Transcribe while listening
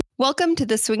Welcome to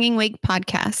the Swinging Wake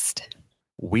podcast.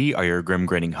 We are your grim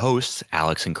grinning hosts,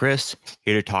 Alex and Chris,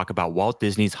 here to talk about Walt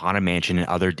Disney's Haunted Mansion and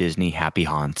other Disney happy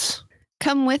haunts.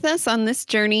 Come with us on this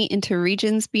journey into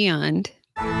regions beyond.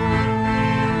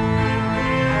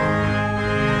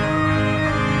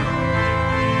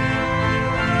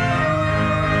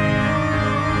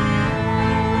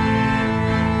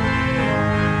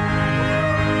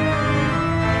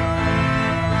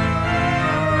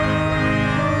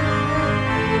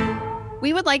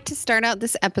 We would like to start out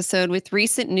this episode with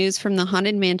recent news from the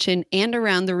Haunted Mansion and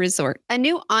around the resort. A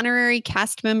new honorary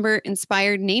cast member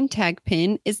inspired name tag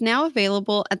pin is now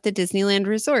available at the Disneyland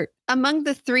Resort. Among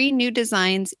the 3 new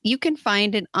designs, you can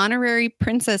find an honorary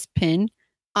princess pin,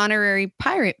 honorary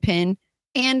pirate pin,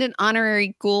 and an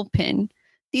honorary ghoul pin.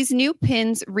 These new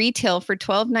pins retail for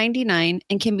 $12.99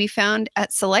 and can be found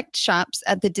at select shops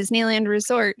at the Disneyland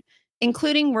Resort,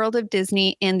 including World of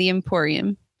Disney and the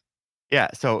Emporium. Yeah,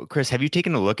 so Chris, have you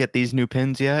taken a look at these new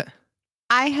pins yet?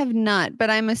 I have not, but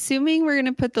I'm assuming we're going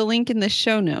to put the link in the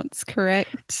show notes,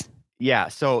 correct? Yeah,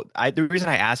 so the reason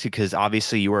I asked you, because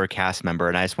obviously you were a cast member,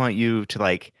 and I just want you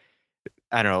to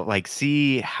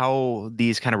see how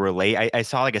these kind of relate. I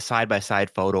saw like a side-by-side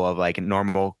photo of like a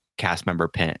normal cast member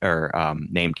pin or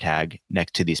name tag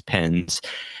next to these pins,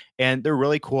 and they're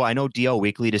really cool. I know DL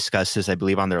Weekly discussed this, I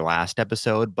believe, on their last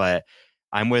episode, but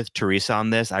I'm with Teresa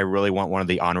on this. I really want one of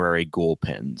the honorary ghoul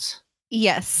pins.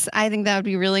 Yes, I think that would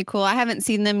be really cool. I haven't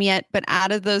seen them yet, but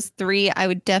out of those 3, I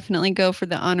would definitely go for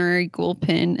the honorary ghoul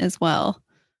pin as well.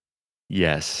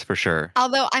 Yes, for sure.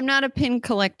 Although I'm not a pin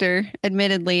collector,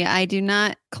 admittedly. I do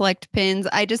not collect pins.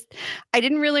 I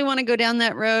didn't really want to go down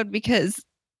that road because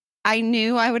I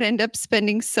knew I would end up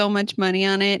spending so much money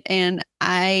on it, and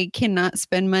I cannot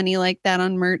spend money like that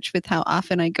on merch with how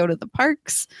often I go to the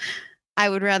parks. I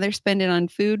would rather spend it on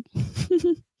food.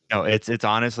 No, it's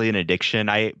honestly an addiction.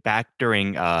 Back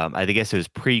during I guess it was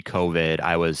pre-COVID,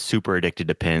 I was super addicted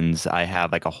to pins. I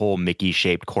have like a whole Mickey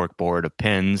shaped cork board of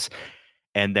pins.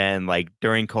 And then like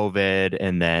during COVID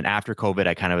and then after COVID,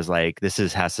 I kind of was like,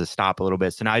 has to stop a little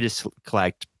bit. So now I just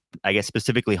collect, I guess,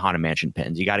 specifically Haunted Mansion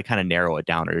pins. You got to kind of narrow it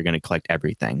down or you're going to collect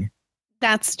everything.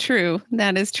 That's true.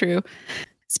 That is true.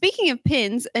 Speaking of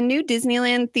pins, a new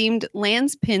Disneyland-themed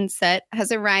Lands pin set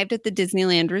has arrived at the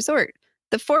Disneyland Resort.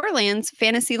 The 4 lands,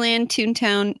 Fantasyland,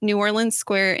 Toontown, New Orleans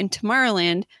Square, and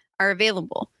Tomorrowland, are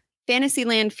available.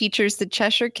 Fantasyland features the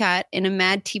Cheshire Cat in a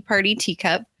Mad Tea Party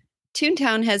teacup.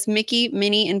 Toontown has Mickey,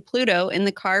 Minnie, and Pluto in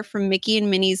the car from Mickey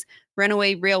and Minnie's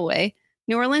Runaway Railway.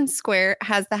 New Orleans Square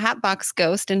has the Hatbox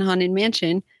Ghost in Haunted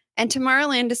Mansion. And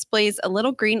Tomorrowland displays a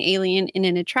little green alien in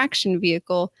an attraction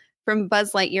vehicle from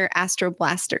Buzz Lightyear Astro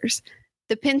Blasters.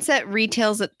 The pin set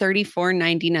retails at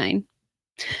 $34.99.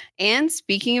 And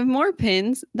speaking of more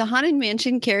pins, the Haunted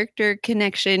Mansion Character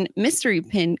Connection Mystery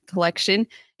Pin Collection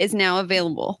is now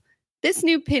available. This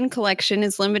new pin collection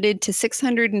is limited to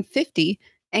 650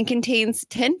 and contains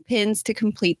 10 pins to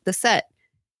complete the set.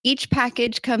 Each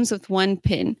package comes with 1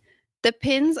 pin. The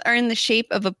pins are in the shape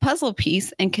of a puzzle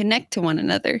piece and connect to one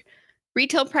another.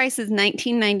 Retail price is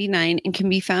 $19.99 and can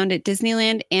be found at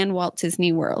Disneyland and Walt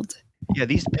Disney World. Yeah,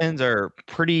 these pins are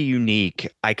pretty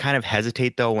unique. I kind of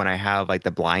hesitate though when I have like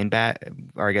the blind bag,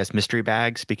 or I guess mystery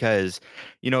bags, because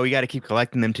you got to keep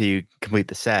collecting them till you complete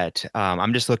the set.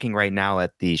 I'm just looking right now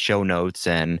at the show notes,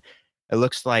 and it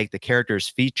looks like the characters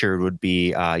featured would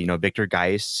be, Victor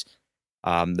Geist,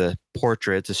 the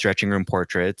portraits, the stretching room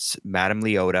portraits, Madame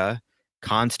Leota.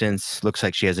 Constance looks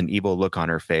like she has an evil look on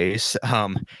her face.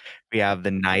 We have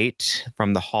the knight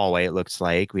from the hallway, it looks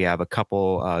like. We have a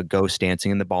couple ghosts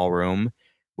dancing in the ballroom.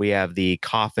 We have the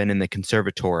coffin in the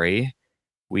conservatory.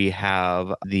 We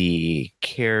have the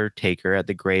caretaker at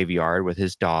the graveyard with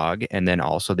his dog, and then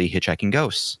also the hitchhiking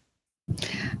ghosts.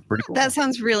 Pretty cool. That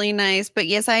sounds really nice. But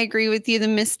yes, I agree with you. The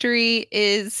mystery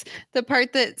is the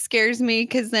part that scares me,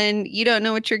 because then you don't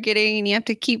know what you're getting and you have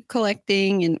to keep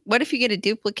collecting. And what if you get a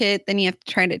duplicate? Then you have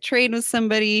to try to trade with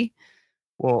somebody.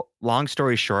 Well, long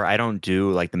story short, I don't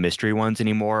do like the mystery ones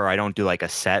anymore. Or I don't do like a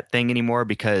set thing anymore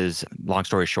because, long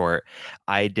story short,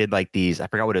 I did like these, I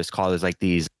forgot what it was called. It was like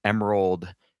these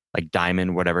emerald, like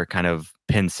diamond, whatever kind of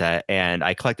pin set. And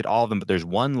I collected all of them, but there's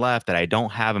one left that I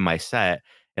don't have in my set.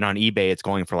 And on eBay, it's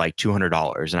going for like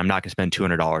 $200, and I'm not going to spend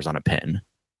 $200 on a pin.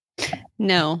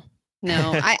 No,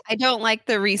 I don't like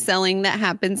the reselling that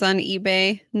happens on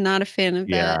eBay. Not a fan of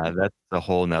that. Yeah, that's a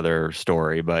whole nother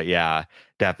story. But yeah,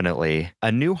 definitely.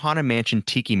 A new Haunted Mansion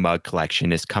Tiki mug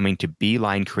collection is coming to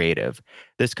Beeline Creative.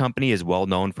 This company is well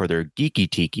known for their geeky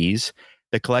tikis.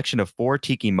 The collection of 4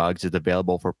 tiki mugs is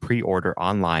available for pre-order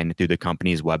online through the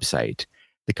company's website.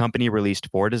 The company released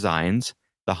 4 designs: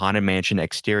 the Haunted Mansion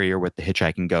exterior with the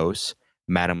hitchhiking ghost,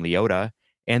 Madame Leota,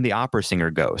 and the opera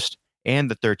singer ghost, and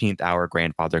the 13th hour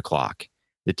grandfather clock.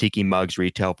 The tiki mugs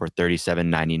retail for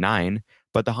 $37.99,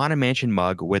 but the Haunted Mansion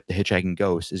mug with the hitchhiking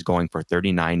ghost is going for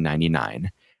 $39.99.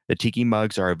 The tiki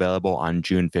mugs are available on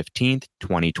June 15th,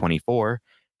 2024.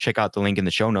 Check out the link in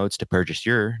the show notes to purchase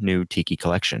your new tiki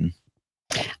collection.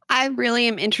 I really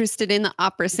am interested in the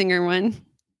opera singer one.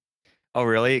 Oh,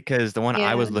 really? Because the one I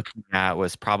Yeah. was looking at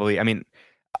was probably, I mean,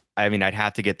 I'd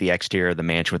have to get the exterior of the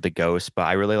mansion with the ghost, but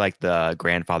I really like the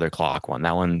grandfather clock one.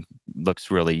 That one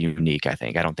looks really unique, I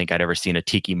think. I don't think I'd ever seen a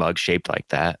tiki mug shaped like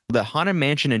that. The Haunted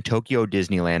Mansion in Tokyo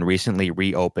Disneyland recently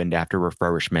reopened after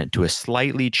refurbishment to a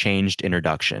slightly changed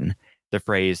introduction. The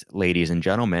phrase, ladies and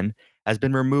gentlemen, has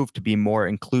been removed to be more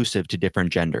inclusive to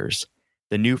different genders.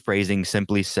 The new phrasing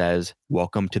simply says,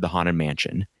 welcome to the Haunted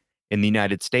Mansion. In the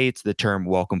United States, the term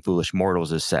welcome foolish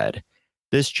mortals is said.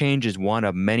 This change is one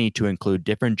of many to include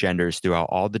different genders throughout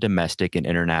all the domestic and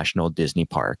international Disney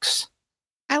parks.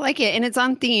 I like it. And it's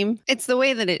on theme. It's the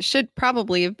way that it should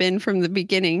probably have been from the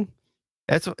beginning.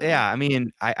 Yeah, I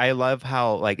mean, I love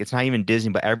how like it's not even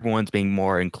Disney, but everyone's being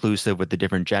more inclusive with the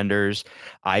different genders.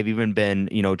 I've even been,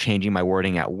 changing my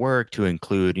wording at work to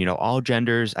include, all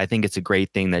genders. I think it's a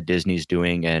great thing that Disney's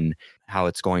doing and how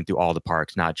it's going through all the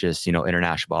parks, not just,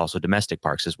 international, but also domestic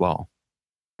parks as well.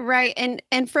 Right.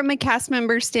 And from a cast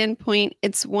member standpoint,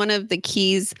 it's one of the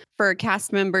keys for a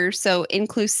cast member. So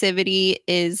inclusivity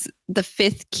is the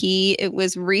fifth key. It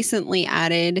was recently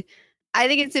added. I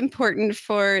think it's important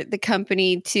for the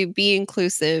company to be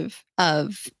inclusive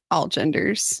of all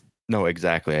genders. No,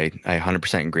 exactly. I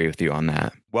 100% agree with you on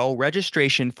that. Well,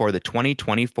 registration for the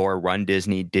 2024 Run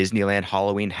Disney Disneyland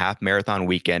Halloween Half Marathon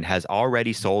Weekend has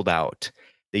already sold out.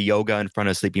 The Yoga in front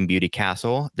of Sleeping Beauty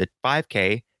Castle, the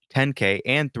 5K, 10K,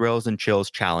 and Thrills and Chills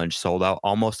Challenge sold out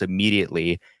almost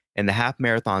immediately, and the half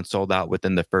marathon sold out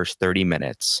within the first 30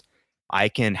 minutes. I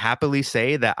can happily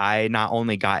say that I not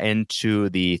only got into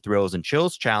the Thrills and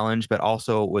Chills Challenge, but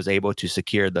also was able to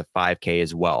secure the 5K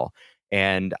as well.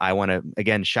 And I want to,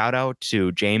 again, shout out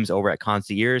to James over at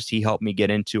Concierge. He helped me get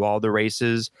into all the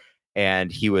races.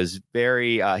 And he was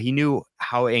he knew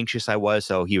how anxious I was.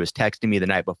 So he was texting me the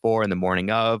night before and the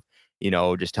morning of,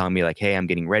 just telling me like, hey, I'm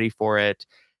getting ready for it.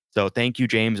 So thank you,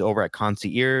 James, over at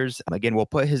Concierge. Again, we'll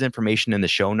put his information in the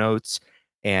show notes.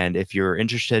 And if you're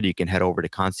interested, you can head over to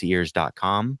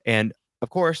concierge.com. And of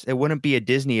course, it wouldn't be a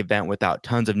Disney event without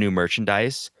tons of new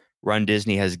merchandise. Run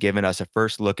Disney has given us a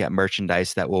first look at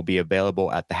merchandise that will be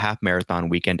available at the Half Marathon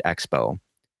Weekend Expo.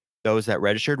 Those that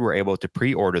registered were able to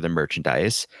pre-order the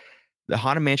merchandise. The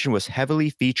Haunted Mansion was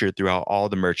heavily featured throughout all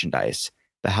the merchandise.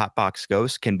 The Hotbox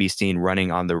Ghost can be seen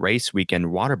running on the race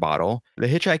weekend water bottle. The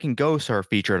Hitchhiking Ghosts are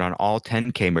featured on all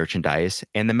 10K merchandise,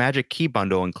 and the Magic Key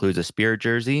Bundle includes a spirit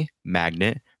jersey,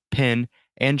 magnet, pin,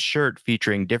 and shirt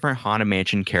featuring different Haunted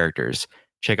Mansion characters.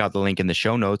 Check out the link in the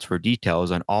show notes for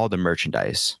details on all the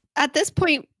merchandise. At this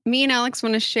point, me and Alex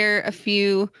want to share a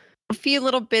few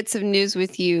little bits of news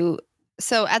with you.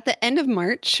 So at the end of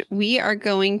March, we are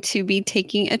going to be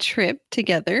taking a trip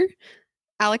together.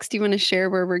 Alex, do you want to share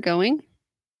where we're going?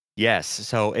 Yes.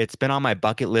 So it's been on my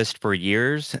bucket list for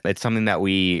years. It's something that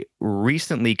we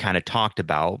recently kind of talked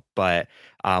about, but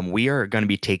we are going to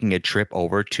be taking a trip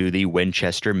over to the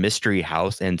Winchester Mystery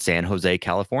House in San Jose,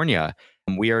 California.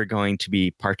 We are going to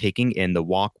be partaking in the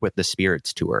Walk with the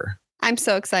Spirits tour. I'm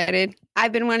so excited.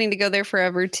 I've been wanting to go there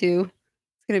forever too.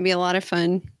 It's going to be a lot of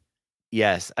fun.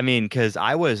 Yes. I mean, because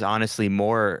I was honestly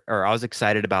I was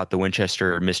excited about the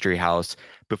Winchester Mystery House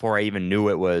before I even knew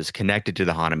it was connected to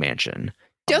the Haunted Mansion.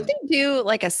 Don't they do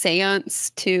like a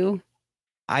seance too?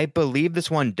 I believe this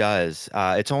one does.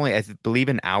 It's only, believe,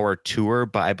 an hour tour,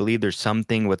 but I believe there's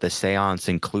something with the seance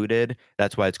included.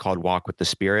 That's why it's called Walk with the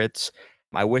Spirits.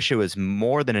 I wish it was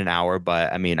more than an hour,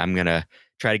 but I mean, I'm going to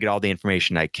try to get all the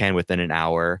information I can within an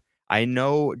hour. I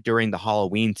know during the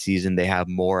Halloween season, they have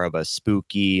more of a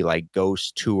spooky, like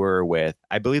ghost tour with,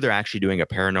 I believe they're actually doing a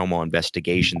paranormal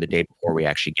investigation the day before we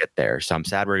actually get there. So I'm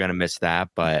sad we're going to miss that,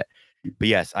 but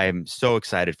yes, I am so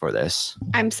excited for this.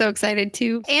 I'm so excited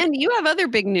too. And you have other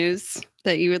big news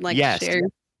that you would like Yes. to share.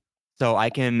 So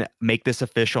I can make this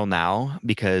official now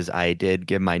because I did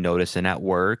give my notice in at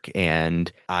work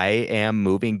and I am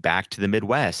moving back to the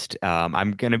Midwest.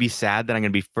 I'm going to be sad that I'm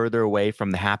going to be further away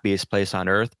from the happiest place on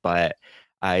earth, but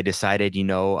I decided,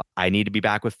 I need to be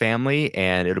back with family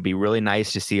and it'll be really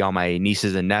nice to see all my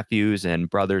nieces and nephews and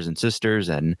brothers and sisters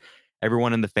and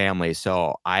everyone in the family.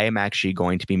 So I am actually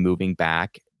going to be moving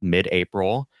back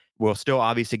mid-April. We'll still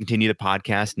obviously continue the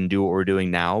podcast and do what we're doing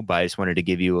now, but I just wanted to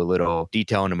give you a little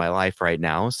detail into my life right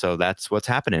now. So that's what's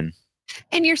happening.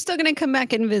 And you're still going to come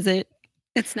back and visit.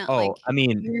 It's not Oh, like I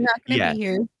mean, you're not going to yeah. be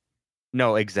here.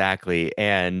 No, exactly.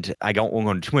 And I don't want to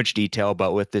go into too much detail,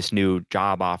 but with this new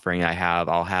job offering I have,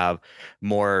 I'll have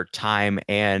more time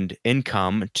and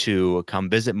income to come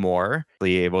visit more,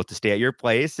 be able to stay at your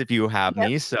place if you have Yep.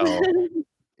 me. So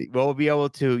we'll be able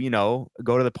to,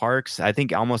 go to the parks. I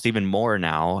think almost even more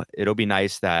now. It'll be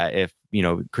nice that if,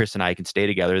 Chris and I can stay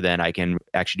together, then I can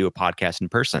actually do a podcast in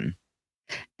person.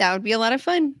 That would be a lot of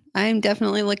fun. I'm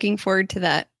definitely looking forward to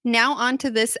that. Now, on to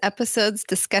this episode's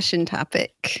discussion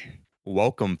topic.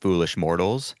 Welcome, foolish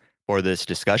mortals. For this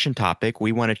discussion topic,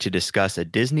 we wanted to discuss a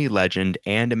Disney legend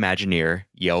and Imagineer,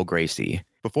 Yale Gracey.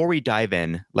 Before we dive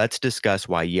in, let's discuss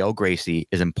why Yale Gracey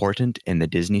is important in the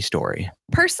Disney story.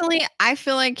 Personally, I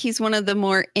feel like he's one of the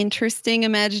more interesting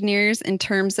Imagineers in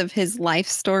terms of his life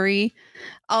story.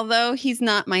 Although he's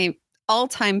not my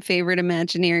all-time favorite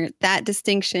Imagineer, that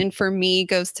distinction for me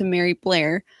goes to Mary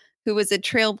Blair, who was a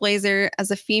trailblazer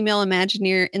as a female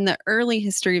Imagineer in the early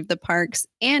history of the parks,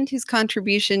 and whose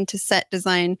contribution to set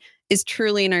design is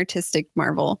truly an artistic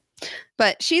marvel.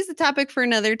 But she's a topic for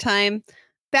another time.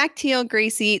 Back to Yale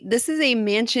Gracey. This is a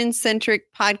mansion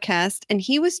centric podcast, and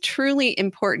he was truly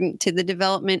important to the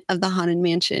development of the Haunted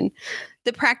Mansion.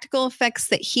 The practical effects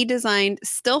that he designed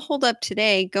still hold up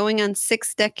today, going on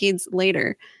 6 decades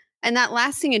later. And that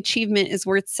lasting achievement is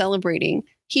worth celebrating.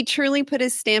 He truly put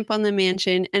his stamp on the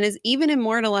mansion and is even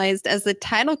immortalized as the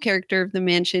title character of the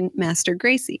mansion, Master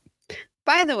Gracey.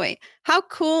 By the way, how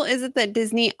cool is it that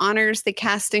Disney honors the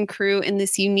cast and crew in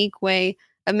this unique way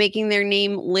of making their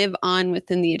name live on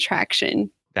within the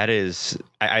attraction? That is,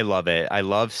 I love it. I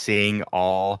love seeing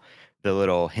all the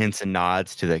little hints and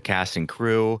nods to the cast and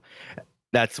crew.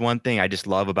 That's one thing I just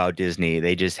love about Disney.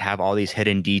 They just have all these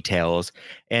hidden details,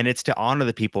 and it's to honor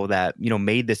the people that,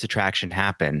 made this attraction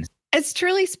happen. It's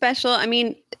truly special. I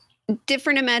mean,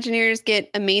 different Imagineers get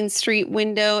a Main Street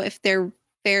window if they're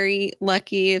very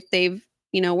lucky, if they've,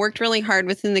 worked really hard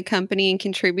within the company and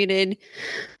contributed.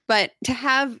 But to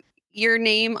have your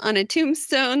name on a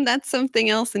tombstone, that's something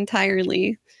else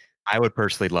entirely. I would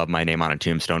personally love my name on a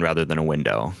tombstone rather than a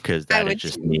window because I that is would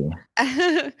just too. me.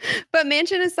 But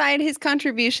Mansion aside, his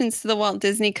contributions to the Walt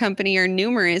Disney Company are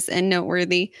numerous and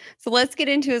noteworthy. So let's get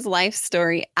into his life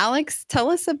story. Alex, tell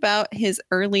us about his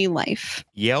early life.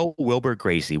 Yale Wilbur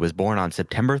Gracey was born on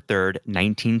September 3rd,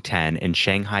 1910 in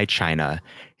Shanghai, China.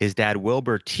 His dad,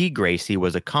 Wilbur T. Gracey,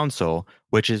 was a consul,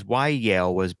 which is why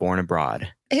Yale was born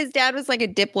abroad. His dad was like a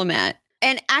diplomat.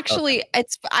 And Okay. actually,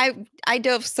 I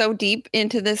dove so deep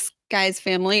into this guy's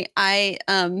family. I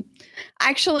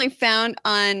actually found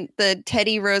on the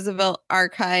Teddy Roosevelt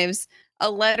archives a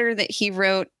letter that he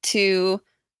wrote to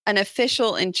an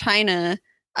official in China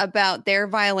about their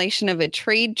violation of a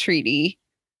trade treaty.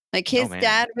 Like Oh, his man.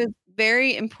 dad was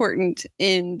very important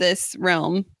in this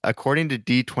realm. According to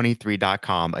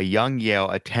D23.com, a young Yale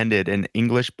attended an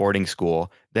English boarding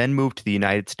school, then moved to the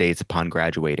United States upon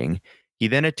graduating. He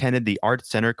then attended the Art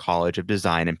Center College of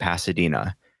Design in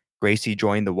Pasadena. Gracey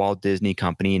joined the Walt Disney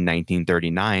Company in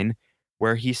 1939,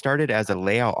 where he started as a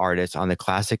layout artist on the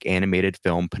classic animated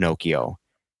film Pinocchio.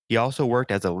 He also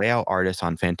worked as a layout artist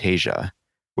on Fantasia,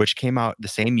 which came out the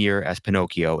same year as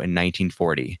Pinocchio in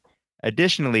 1940.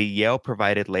 Additionally, Yale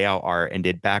provided layout art and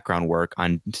did background work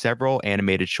on several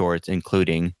animated shorts,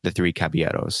 including The Three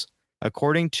Caballeros.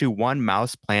 According to one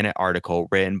Mouse Planet article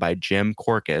written by Jim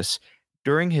Corcus,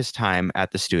 during his time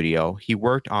at the studio, he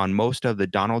worked on most of the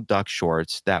Donald Duck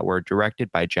shorts that were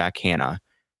directed by Jack Hanna.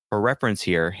 For reference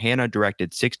here, Hanna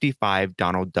directed 65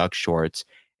 Donald Duck shorts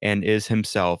and is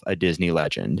himself a Disney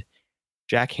legend.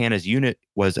 Jack Hanna's unit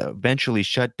was eventually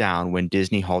shut down when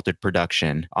Disney halted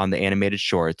production on the animated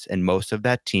shorts, and most of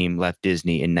that team left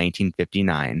Disney in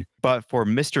 1959. But for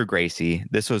Mr. Gracey,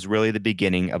 this was really the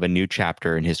beginning of a new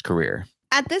chapter in his career.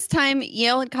 At this time,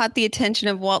 Yale had caught the attention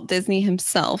of Walt Disney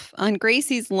himself. On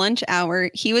Gracey's lunch hour,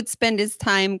 he would spend his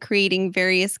time creating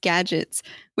various gadgets,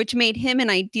 which made him an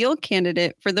ideal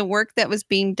candidate for the work that was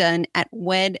being done at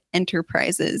WED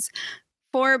Enterprises.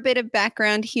 For a bit of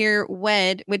background here,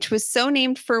 WED, which was so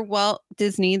named for Walt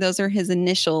Disney, those are his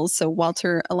initials, so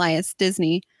Walter Elias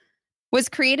Disney, was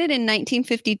created in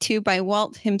 1952 by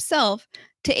Walt himself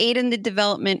to aid in the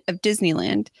development of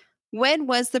Disneyland. WED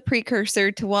was the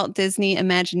precursor to Walt Disney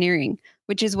Imagineering,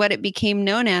 which is what it became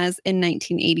known as in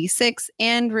 1986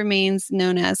 and remains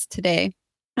known as today.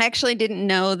 I actually didn't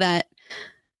know that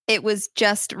it was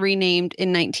just renamed in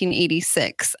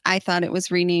 1986. I thought it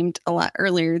was renamed a lot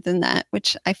earlier than that,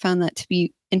 which I found that to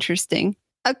be interesting.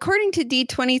 According to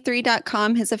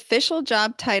D23.com, his official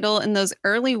job title in those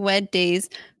early WED days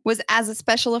was as a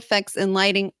special effects and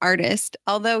lighting artist,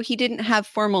 although he didn't have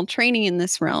formal training in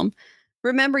this realm.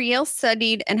 Remember, Yale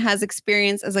studied and has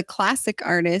experience as a classic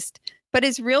artist, but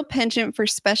his real penchant for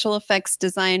special effects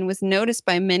design was noticed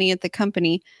by many at the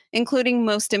company, including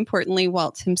most importantly,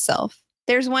 Walt himself.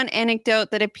 There's one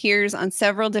anecdote that appears on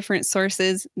several different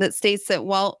sources that states that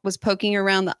Walt was poking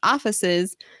around the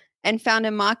offices and found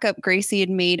a mock up Gracey had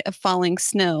made of falling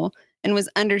snow and was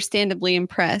understandably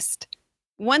impressed.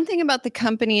 One thing about the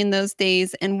company in those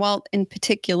days, and Walt in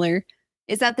particular,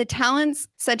 is that the talents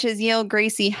such as Yale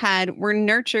Gracey had were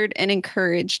nurtured and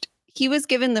encouraged. He was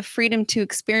given the freedom to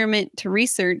experiment, to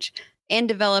research, and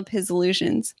develop his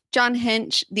illusions. John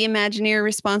Hench, the Imagineer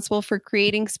responsible for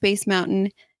creating Space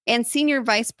Mountain and Senior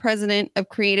Vice President of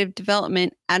Creative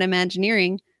Development at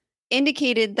Imagineering,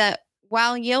 indicated that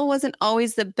while Yale wasn't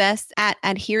always the best at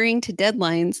adhering to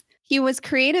deadlines, he was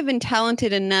creative and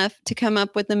talented enough to come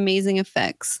up with amazing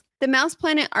effects. The Mouse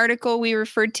Planet article we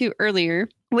referred to earlier,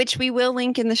 which we will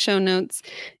link in the show notes,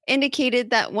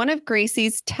 indicated that one of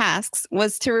Gracey's tasks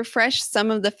was to refresh some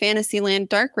of the Fantasyland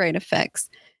dark ride effects,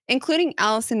 including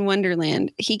Alice in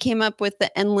Wonderland. He came up with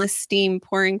the endless steam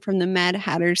pouring from the Mad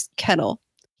Hatter's kettle.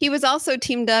 He was also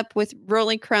teamed up with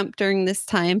Rolly Crump during this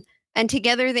time, and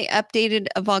together they updated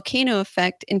a volcano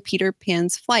effect in Peter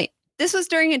Pan's flight. This was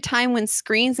during a time when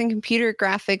screens and computer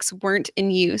graphics weren't in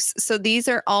use, so these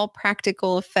are all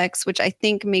practical effects, which I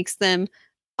think makes them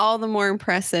all the more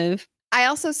impressive. I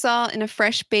also saw in a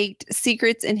fresh-baked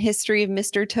Secrets and History of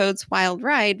Mr. Toad's Wild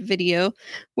Ride video,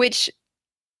 which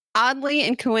oddly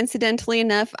and coincidentally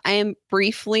enough, I am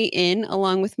briefly in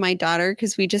along with my daughter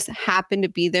because we just happened to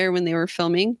be there when they were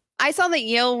filming. I saw that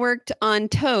Yale worked on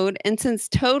Toad, and since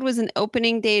Toad was an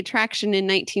opening day attraction in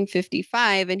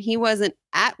 1955 and he wasn't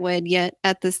at WED yet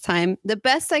at this time, the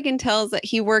best I can tell is that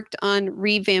he worked on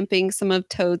revamping some of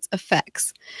Toad's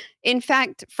effects. In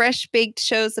fact, Fresh Baked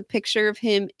shows a picture of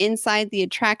him inside the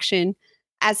attraction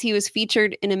as he was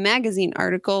featured in a magazine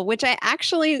article, which I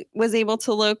actually was able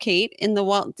to locate in the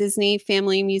Walt Disney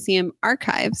Family Museum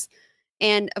archives.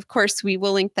 And of course, we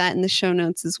will link that in the show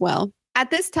notes as well. At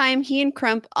this time, he and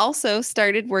Crump also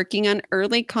started working on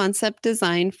early concept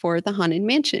design for the Haunted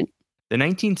Mansion. The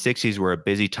 1960s were a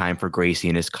busy time for Gracey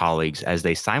and his colleagues as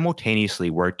they simultaneously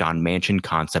worked on mansion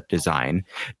concept design,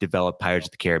 developed Pirates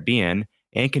of the Caribbean,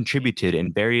 and contributed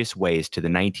in various ways to the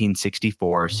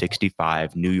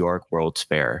 1964-65 New York World's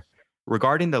Fair.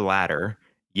 Regarding the latter,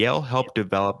 Yale helped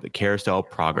develop the Carousel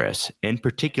Progress, in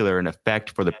particular an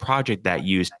effect for the project that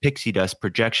used pixie dust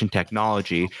projection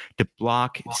technology to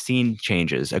block scene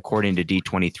changes, according to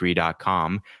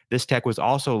D23.com. This tech was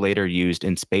also later used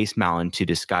in Space Mountain to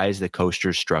disguise the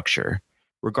coaster's structure.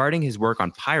 Regarding his work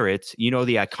on pirates, you know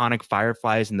the iconic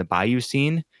fireflies in the bayou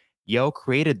scene? Yale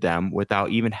created them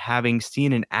without even having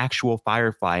seen an actual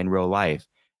firefly in real life,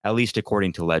 at least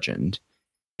according to legend.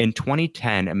 In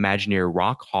 2010, Imagineer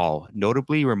Rock Hall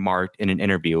notably remarked in an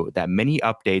interview that many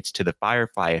updates to the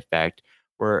firefly effect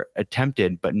were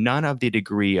attempted, but none of the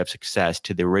degree of success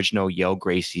to the original Yale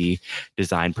Gracey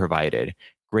design provided.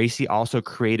 Gracey also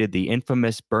created the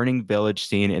infamous Burning Village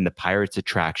scene in the Pirates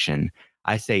attraction.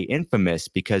 I say infamous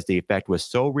because the effect was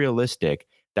so realistic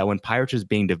that when Pirates was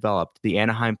being developed, the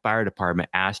Anaheim Fire Department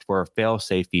asked for a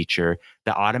fail-safe feature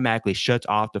that automatically shuts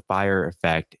off the fire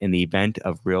effect in the event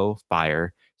of real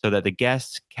fire, so that the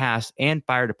guests, cast, and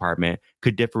fire department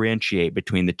could differentiate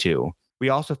between the two. We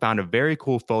also found a very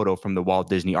cool photo from the Walt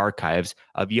Disney Archives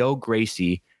of Yale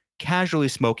Gracey casually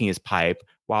smoking his pipe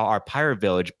while our pirate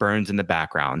village burns in the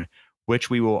background, which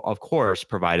we will, of course,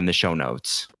 provide in the show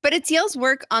notes. But it's Yale's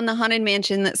work on the Haunted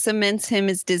Mansion that cements him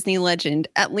as Disney legend,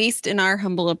 at least in our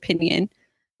humble opinion.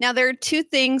 Now, there are two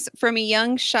things from a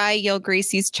young, shy Yale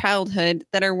Gracey's childhood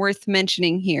that are worth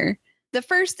mentioning here. The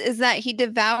first is that he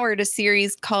devoured a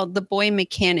series called The Boy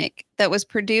Mechanic that was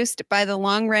produced by the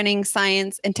long-running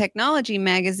science and technology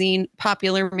magazine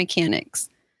Popular Mechanics.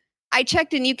 I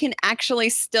checked and you can actually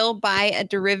still buy a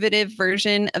derivative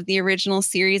version of the original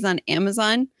series on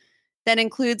Amazon that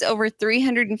includes over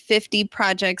 350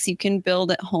 projects you can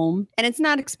build at home. And it's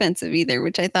not expensive either,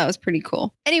 which I thought was pretty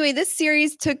cool. Anyway, this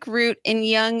series took root in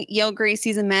young Yale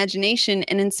Gracey's imagination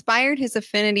and inspired his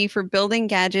affinity for building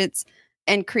gadgets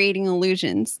and creating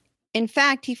illusions. In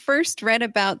fact, he first read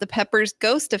about the Pepper's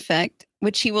ghost effect,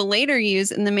 which he will later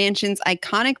use in the mansion's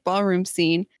iconic ballroom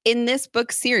scene in this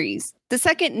book series. The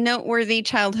second noteworthy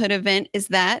childhood event is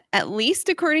that, at least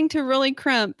according to Rolly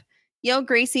Crump, Yale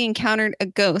Gracey encountered a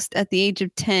ghost at the age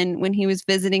of 10 when he was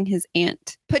visiting his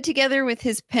aunt. Put together with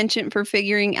his penchant for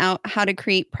figuring out how to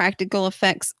create practical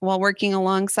effects while working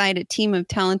alongside a team of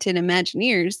talented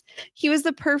Imagineers, he was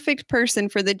the perfect person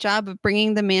for the job of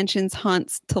bringing the mansion's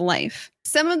haunts to life.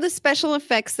 Some of the special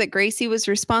effects that Gracey was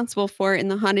responsible for in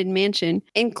the Haunted Mansion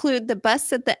include the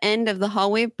busts at the end of the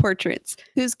hallway of portraits,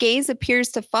 whose gaze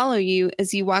appears to follow you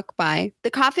as you walk by, the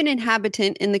coffin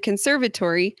inhabitant in the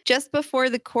conservatory just before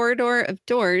the corridor of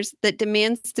doors that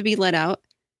demands to be let out,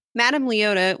 Madame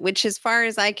Leota, which, as far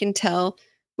as I can tell,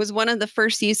 was one of the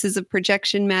first uses of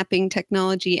projection mapping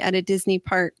technology at a Disney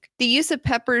park, the use of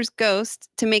Pepper's ghost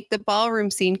to make the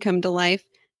ballroom scene come to life,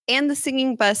 and the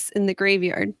singing busts in the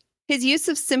graveyard. His use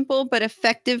of simple but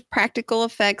effective practical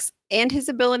effects and his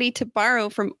ability to borrow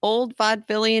from old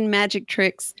vaudevillian magic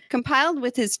tricks, compiled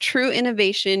with his true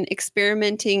innovation,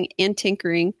 experimenting, and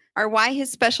tinkering, are why his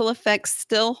special effects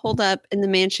still hold up in the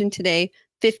mansion today,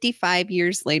 55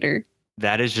 years later.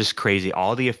 That is just crazy.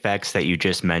 All the effects that you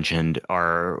just mentioned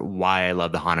are why I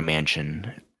love the Haunted Mansion.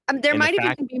 There And the might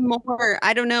fact, even be more.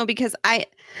 I don't know because I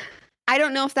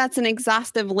don't know if that's an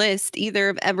exhaustive list either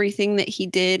of everything that he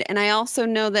did. And I also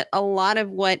know that a lot of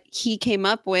what he came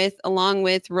up with, along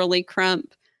with Rolly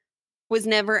Crump, was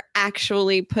never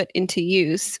actually put into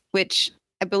use, which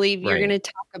I believe you're going right.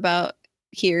 to talk about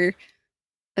here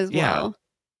as Yeah. well.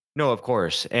 No, of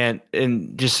course. And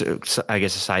just I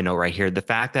guess a side note right here, the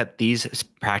fact that these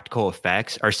practical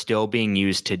effects are still being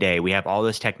used today. We have all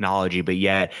this technology, but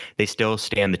yet they still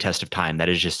stand the test of time. That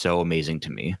is just so amazing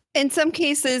to me. In some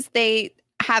cases, they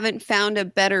haven't found a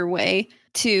better way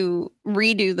to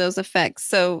redo those effects.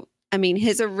 So, I mean,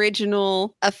 his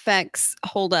original effects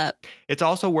hold up. It's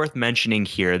also worth mentioning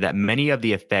here that many of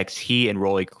the effects he and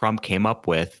Rolly Crump came up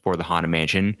with for the Haunted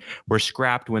Mansion were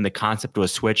scrapped when the concept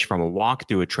was switched from a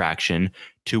walkthrough attraction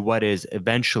to what is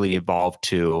eventually evolved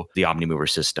to the Omnimover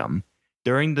system.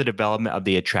 During the development of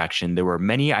the attraction, there were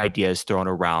many ideas thrown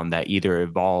around that either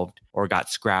evolved or got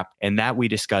scrapped, and that we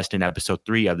discussed in episode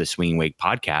 3 of the Swinging Wake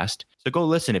podcast. So go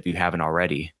listen if you haven't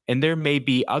already. And there may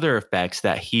be other effects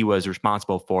that he was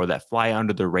responsible for that fly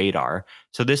under the radar,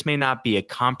 so this may not be a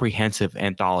comprehensive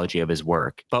anthology of his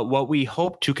work. But what we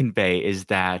hope to convey is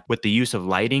that with the use of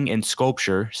lighting and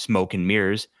sculpture, smoke and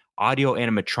mirrors, audio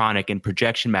animatronic and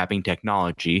projection mapping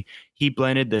technology, he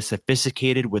blended the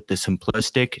sophisticated with the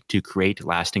simplistic to create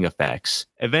lasting effects.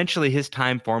 Eventually, his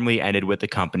time formally ended with the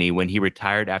company when he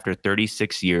retired after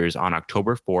 36 years on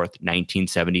October 4th,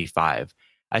 1975.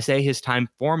 I say his time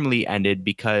formally ended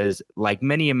because, like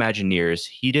many Imagineers,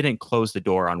 he didn't close the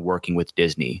door on working with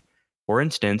Disney. For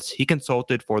instance, he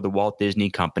consulted for the Walt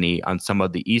Disney Company on some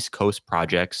of the East Coast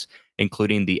projects,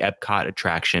 including the Epcot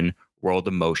attraction World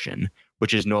of Motion,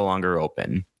 which is no longer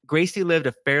open. Gracey lived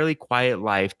a fairly quiet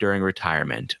life during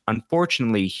retirement.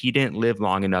 Unfortunately, he didn't live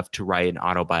long enough to write an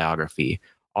autobiography.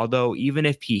 Although, even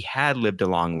if he had lived a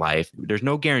long life, there's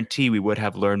no guarantee we would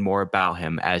have learned more about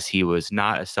him, as he was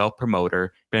not a self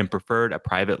promoter and preferred a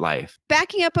private life.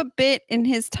 Backing up a bit in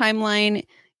his timeline,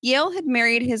 Yale had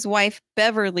married his wife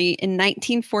Beverly in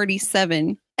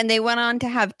 1947, and they went on to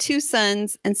have 2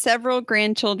 sons and several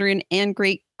grandchildren and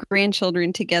great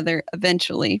grandchildren together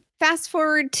eventually. Fast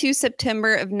forward to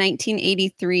September of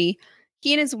 1983.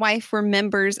 He and his wife were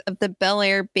members of the Bel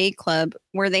Air Bay Club,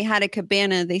 where they had a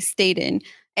cabana they stayed in.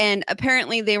 And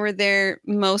apparently, they were there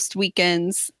most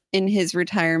weekends in his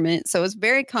retirement. So it was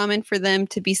very common for them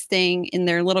to be staying in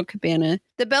their little cabana.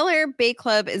 The Bel Air Bay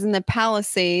Club is in the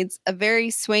Palisades, a very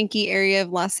swanky area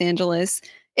of Los Angeles.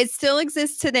 It still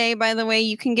exists today, by the way.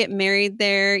 You can get married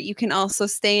there. You can also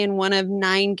stay in one of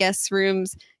 9 guest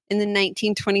rooms in the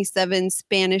 1927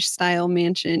 Spanish style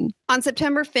mansion. On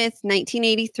September 5th,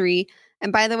 1983,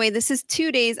 and by the way, this is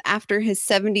 2 days after his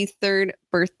 73rd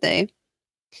birthday.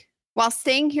 While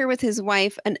staying here with his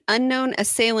wife, an unknown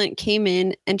assailant came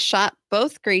in and shot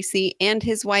both Gracey and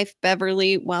his wife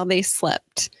Beverly while they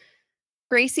slept.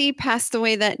 Gracey passed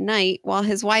away that night while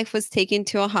his wife was taken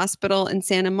to a hospital in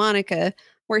Santa Monica,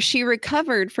 where she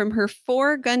recovered from her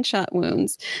 4 gunshot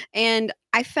wounds. And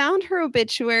I found her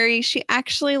obituary. She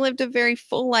actually lived a very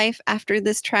full life after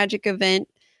this tragic event,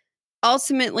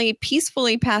 ultimately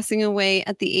peacefully passing away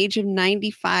at the age of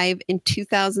 95 in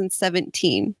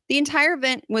 2017. The entire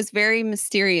event was very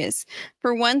mysterious.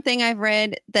 For one thing, I've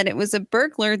read that it was a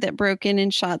burglar that broke in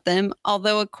and shot them,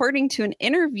 although according to an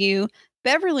interview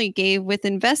Beverly gave with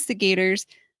investigators,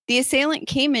 the assailant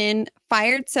came in,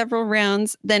 fired several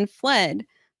rounds, then fled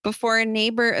before a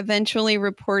neighbor eventually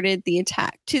reported the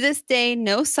attack. To this day,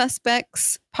 no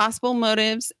suspects, possible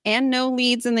motives, and no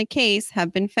leads in the case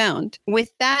have been found.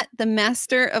 With that, the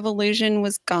master of illusion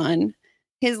was gone.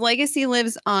 His legacy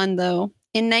lives on, though.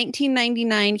 In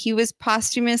 1999, he was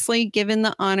posthumously given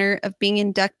the honor of being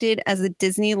inducted as a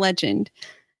Disney legend.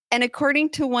 And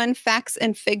according to one Facts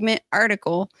and Figment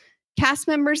article, cast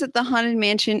members at the Haunted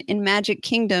Mansion in Magic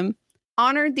Kingdom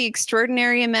honored the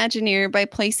extraordinary Imagineer by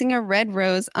placing a red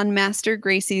rose on Master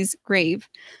Gracey's grave.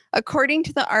 According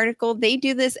to the article, they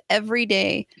do this every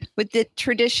day, with the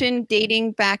tradition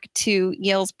dating back to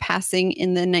Yale's passing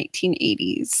in the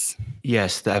 1980s.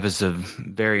 Yes, that was a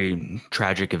very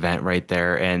tragic event right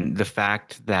there. And the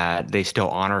fact that they still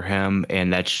honor him,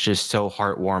 and that's just so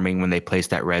heartwarming when they place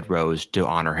that red rose to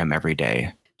honor him every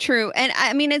day. True. And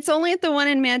I mean, it's only at the one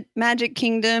in Magic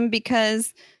Kingdom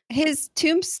because his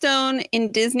tombstone in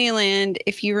Disneyland,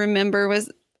 if you remember, was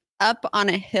up on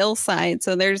a hillside.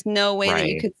 So there's no way that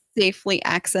you could safely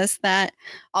access that.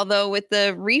 Although with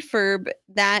the refurb,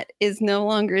 that is no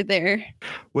longer there.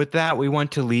 With that, we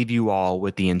want to leave you all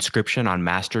with the inscription on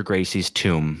Master Gracey's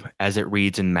tomb, as it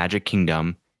reads in Magic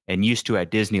Kingdom and used to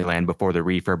at Disneyland before the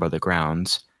refurb of the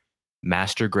grounds.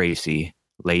 Master Gracey,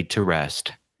 laid to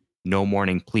rest. No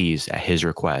mourning, please, at his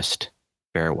request.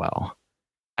 Farewell.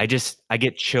 I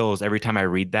get chills every time I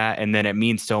read that. And then it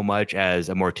means so much as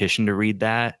a mortician to read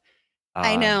that.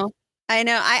 I know.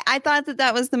 I thought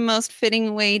that was the most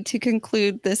fitting way to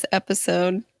conclude this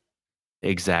episode.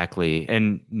 Exactly.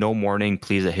 And no mourning,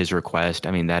 please, at his request.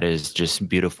 I mean, that is just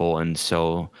beautiful. And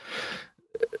so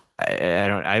I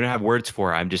don't have words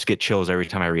for it. I just get chills every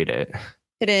time I read it.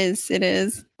 It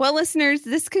is. Well, listeners,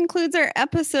 this concludes our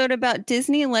episode about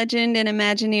Disney legend and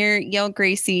Imagineer Yale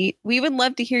Gracey. We would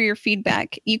love to hear your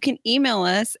feedback. You can email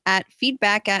us at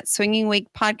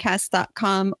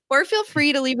feedback@swingingwakepodcast.com or feel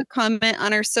free to leave a comment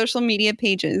on our social media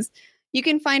pages. You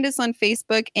can find us on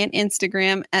Facebook and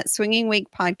Instagram at Swinging Wake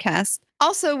Podcast.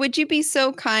 Also, would you be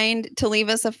so kind to leave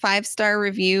us a 5-star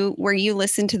review where you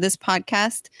listen to this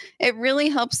podcast? It really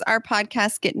helps our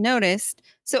podcast get noticed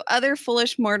so other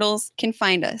foolish mortals can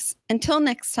find us. Until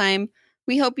next time,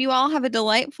 we hope you all have a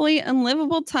delightfully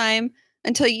unlivable time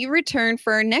until you return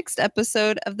for our next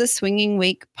episode of the Swinging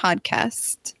Wake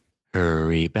Podcast.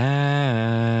 Hurry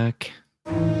back.